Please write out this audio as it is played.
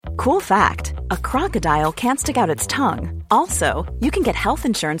Cool fact, a crocodile can't stick out its tongue. Also, you can get health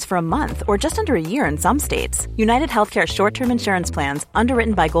insurance for a month or just under a year in some states. United Healthcare short-term insurance plans,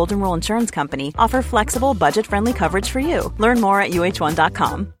 underwritten by Golden Rule Insurance Company, offer flexible, budget-friendly coverage for you. Learn more at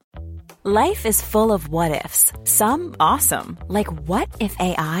uh1.com. Life is full of what-ifs. Some awesome, like what if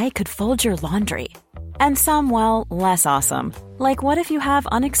AI could fold your laundry? And some, well, less awesome, like what if you have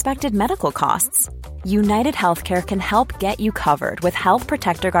unexpected medical costs? United Healthcare can help get you covered with Health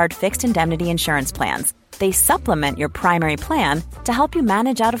Protector Guard fixed indemnity insurance plans. They supplement your primary plan to help you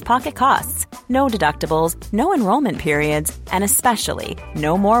manage out-of-pocket costs. No deductibles, no enrollment periods, and especially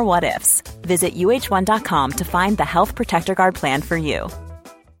no more what-ifs. Visit uh1.com to find the Health Protector Guard plan for you.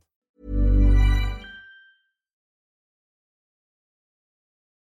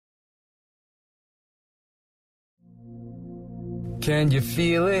 Can you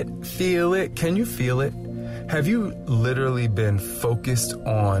feel it? Feel it? Can you feel it? Have you literally been focused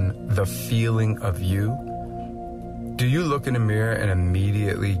on the feeling of you? Do you look in the mirror and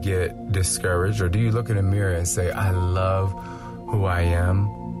immediately get discouraged? Or do you look in the mirror and say, I love who I am?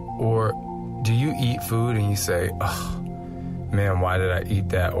 Or do you eat food and you say, oh, man, why did I eat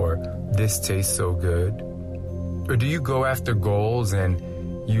that? Or this tastes so good? Or do you go after goals and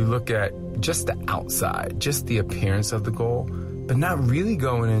you look at just the outside, just the appearance of the goal, but not really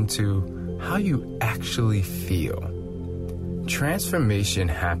going into how you actually feel? Transformation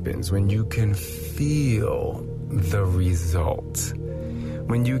happens when you can feel the result.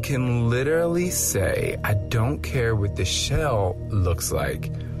 When you can literally say, I don't care what the shell looks like,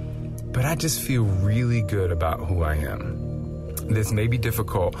 but I just feel really good about who I am. This may be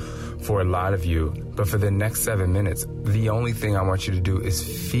difficult for a lot of you, but for the next 7 minutes, the only thing I want you to do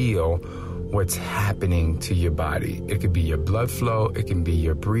is feel what's happening to your body. It could be your blood flow, it can be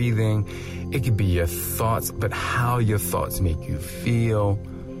your breathing, it could be your thoughts, but how your thoughts make you feel.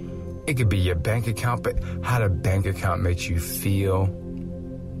 It could be your bank account, but how the bank account makes you feel.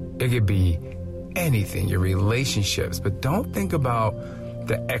 It could be anything, your relationships, but don't think about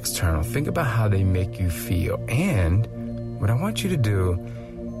the external. Think about how they make you feel. And what I want you to do,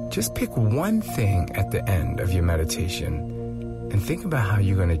 just pick one thing at the end of your meditation and think about how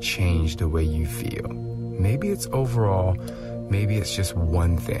you're going to change the way you feel. Maybe it's overall, maybe it's just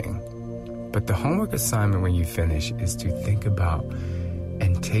one thing. But the homework assignment when you finish is to think about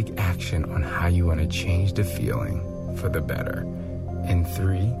and take action on how you want to change the feeling for the better. In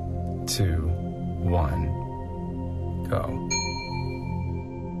 3, 2, 1, go.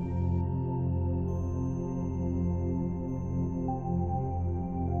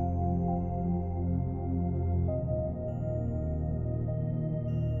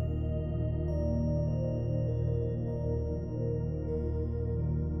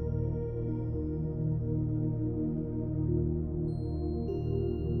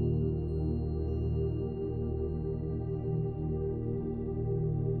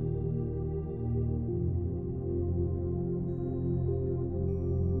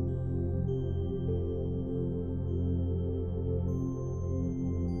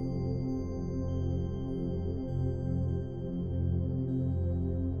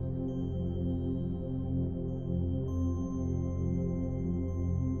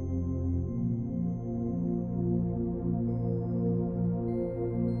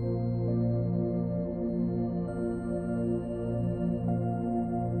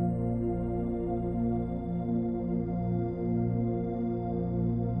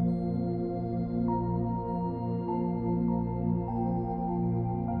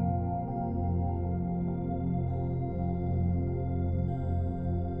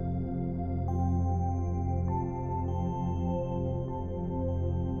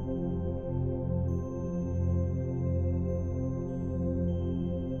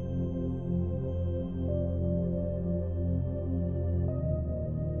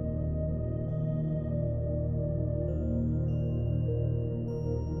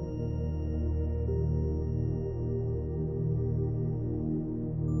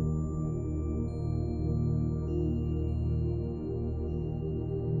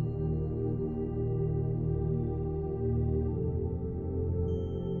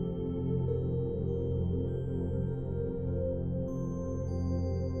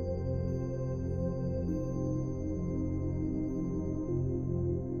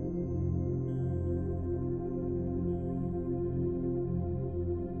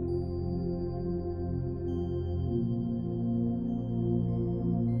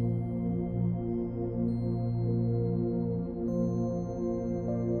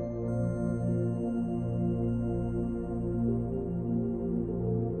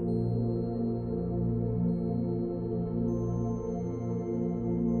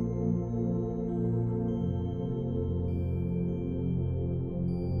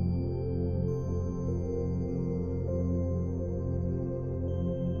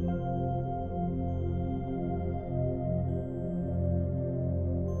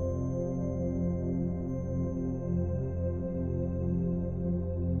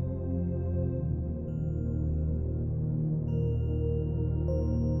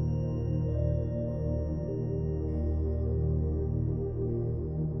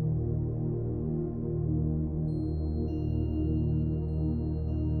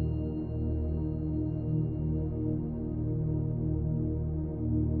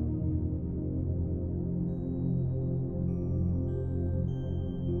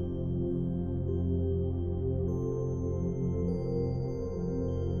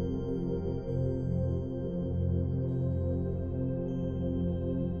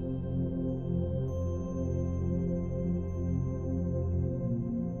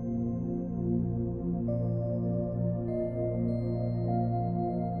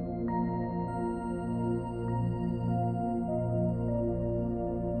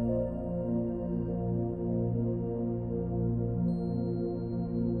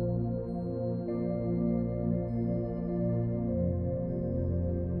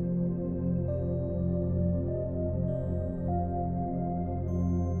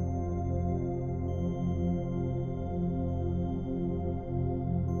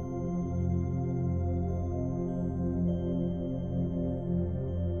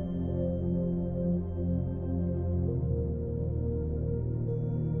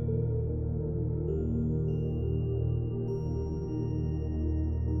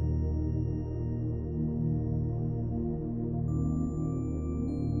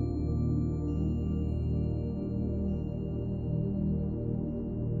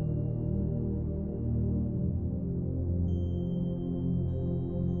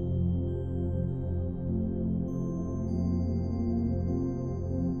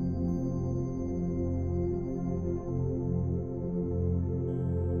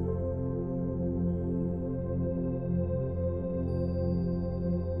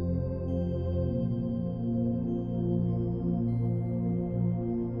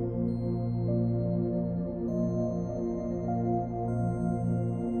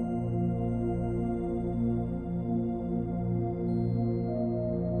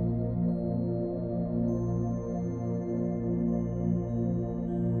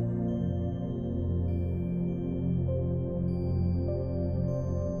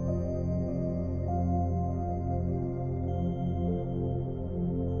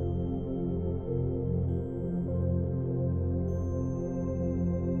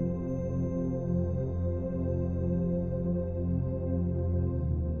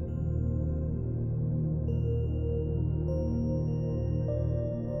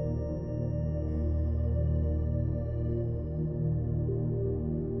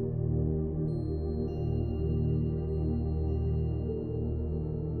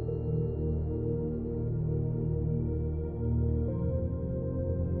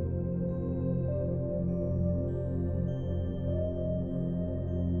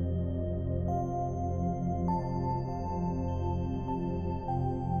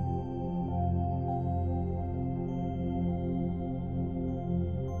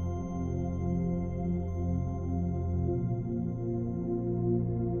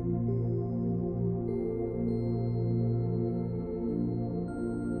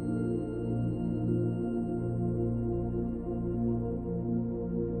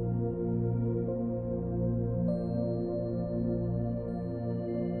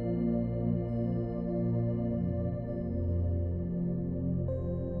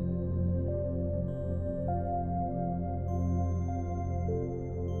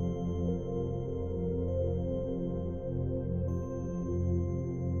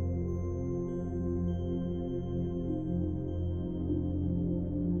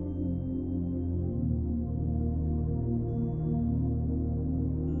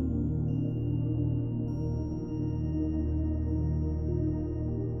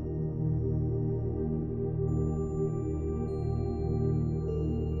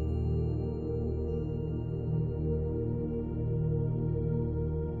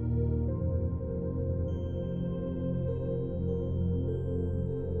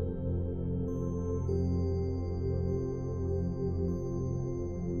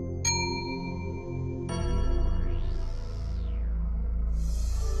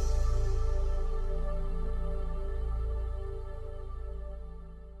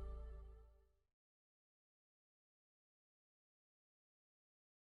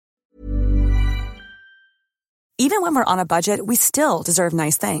 Even when we're on a budget, we still deserve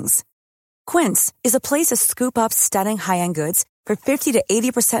nice things. Quince is a place to scoop up stunning high-end goods for 50 to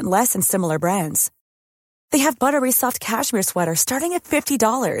 80% less than similar brands. They have buttery soft cashmere sweaters starting at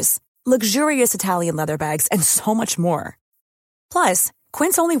 $50, luxurious Italian leather bags, and so much more. Plus,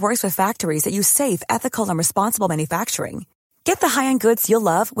 Quince only works with factories that use safe, ethical, and responsible manufacturing. Get the high-end goods you'll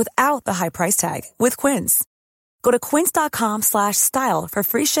love without the high price tag with Quince. Go to quince.com/style for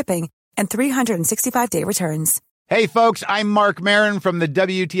free shipping and 365-day returns. Hey, folks, I'm Mark Maron from the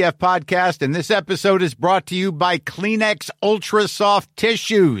WTF Podcast, and this episode is brought to you by Kleenex Ultra Soft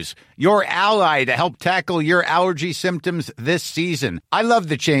Tissues, your ally to help tackle your allergy symptoms this season. I love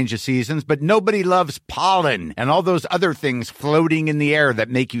the change of seasons, but nobody loves pollen and all those other things floating in the air that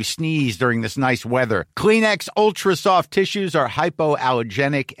make you sneeze during this nice weather. Kleenex Ultra Soft Tissues are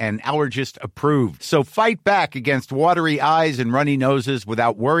hypoallergenic and allergist approved, so fight back against watery eyes and runny noses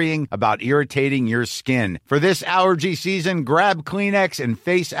without worrying about irritating your skin. For this allergy season, grab Kleenex and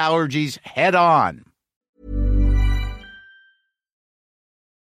face allergies head on.